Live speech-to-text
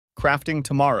Crafting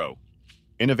tomorrow.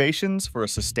 Innovations for a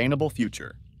sustainable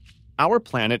future. Our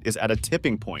planet is at a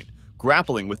tipping point,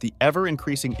 grappling with the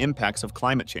ever-increasing impacts of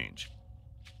climate change.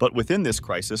 But within this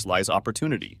crisis lies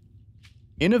opportunity.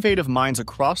 Innovative minds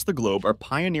across the globe are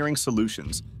pioneering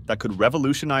solutions that could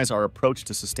revolutionize our approach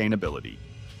to sustainability.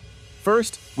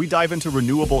 First, we dive into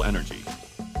renewable energy.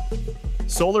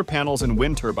 Solar panels and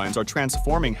wind turbines are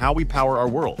transforming how we power our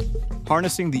world,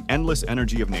 harnessing the endless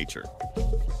energy of nature.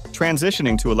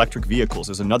 Transitioning to electric vehicles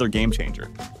is another game changer.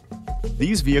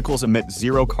 These vehicles emit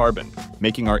zero carbon,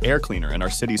 making our air cleaner and our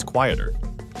cities quieter.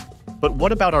 But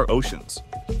what about our oceans?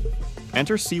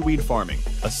 Enter seaweed farming,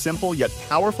 a simple yet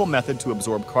powerful method to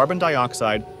absorb carbon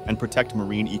dioxide and protect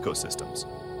marine ecosystems.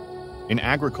 In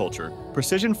agriculture,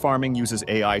 precision farming uses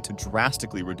AI to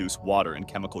drastically reduce water and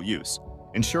chemical use,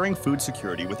 ensuring food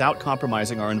security without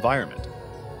compromising our environment.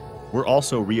 We're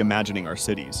also reimagining our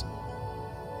cities.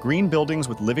 Green buildings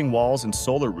with living walls and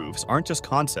solar roofs aren't just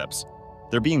concepts,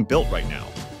 they're being built right now.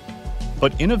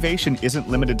 But innovation isn't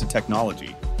limited to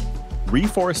technology.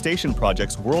 Reforestation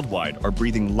projects worldwide are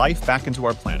breathing life back into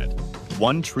our planet,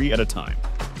 one tree at a time.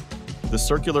 The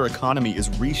circular economy is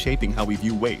reshaping how we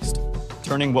view waste,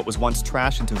 turning what was once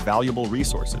trash into valuable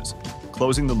resources,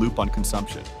 closing the loop on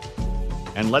consumption.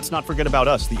 And let's not forget about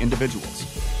us, the individuals.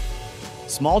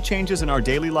 Small changes in our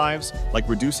daily lives, like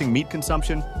reducing meat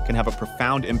consumption, can have a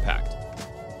profound impact.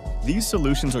 These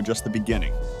solutions are just the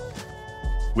beginning.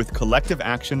 With collective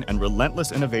action and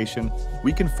relentless innovation,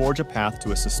 we can forge a path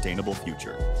to a sustainable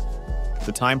future.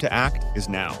 The time to act is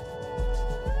now.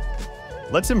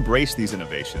 Let's embrace these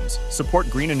innovations, support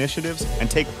green initiatives,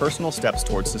 and take personal steps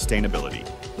towards sustainability.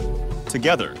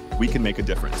 Together, we can make a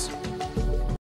difference.